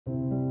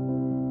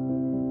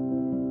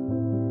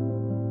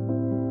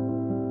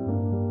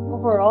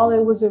overall,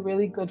 it was a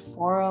really good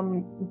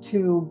forum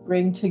to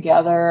bring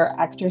together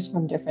actors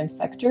from different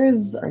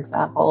sectors. For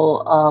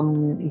example,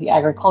 the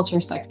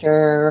agriculture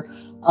sector,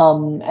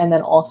 and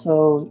then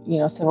also,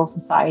 civil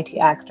society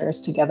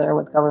actors together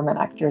with government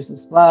actors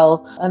as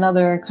well.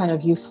 Another kind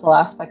of useful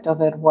aspect of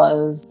it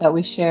was that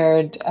we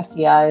shared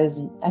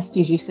SEI's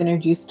SDG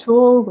synergies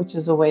tool, which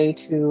is a way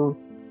to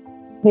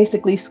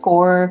basically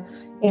score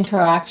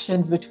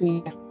interactions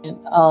between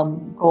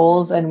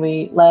goals, and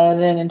we led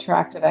an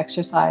interactive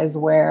exercise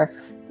where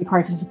the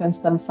participants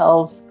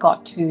themselves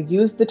got to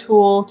use the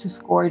tool to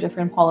score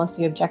different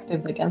policy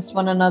objectives against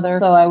one another.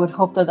 So I would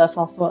hope that that's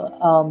also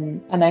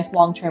a nice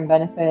long-term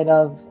benefit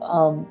of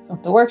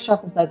the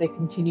workshop, is that they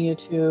continue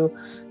to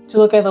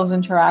look at those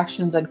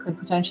interactions and could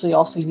potentially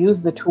also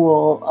use the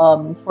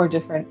tool for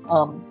different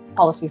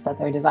policies that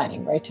they're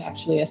designing, right? To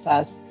actually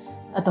assess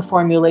at the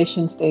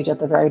formulation stage at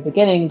the very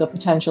beginning the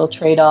potential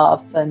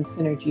trade-offs and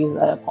synergies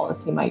that a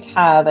policy might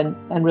have, and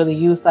really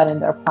use that in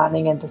their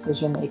planning and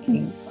decision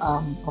making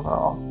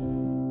overall.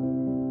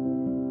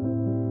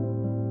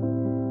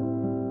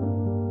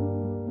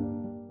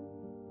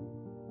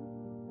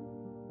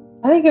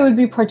 I think it would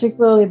be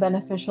particularly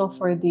beneficial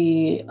for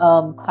the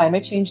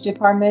climate change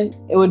department.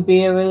 It would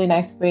be a really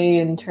nice way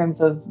in terms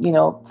of,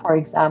 for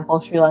example,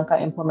 Sri Lanka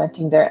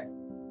implementing their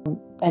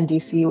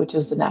NDC, which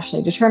is the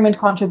nationally determined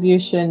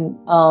contribution,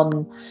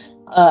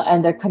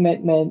 and their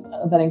commitment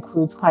that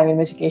includes climate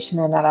mitigation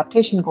and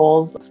adaptation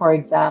goals. For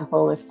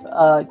example, if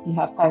you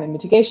have climate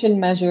mitigation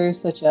measures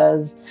such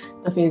as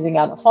the phasing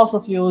out of fossil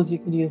fuels, you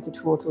could use the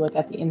tool to look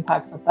at the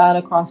impacts of that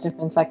across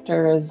different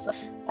sectors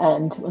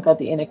and look at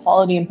the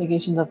inequality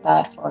implications of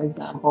that, for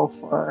example,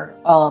 for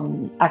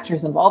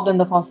actors involved in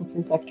the fossil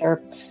fuel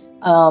sector.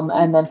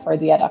 And then for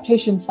the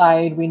adaptation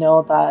side, we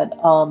know that,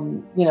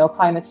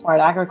 climate smart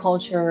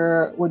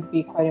agriculture would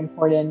be quite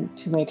important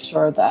to make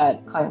sure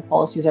that climate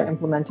policies are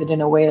implemented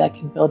in a way that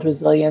can build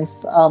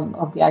resilience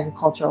of the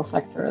agricultural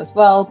sector as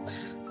well.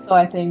 So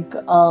I think,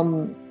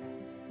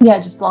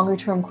 just longer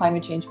term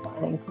climate change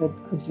planning could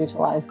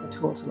utilize the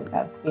tool to look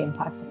at the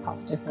impacts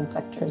across different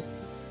sectors.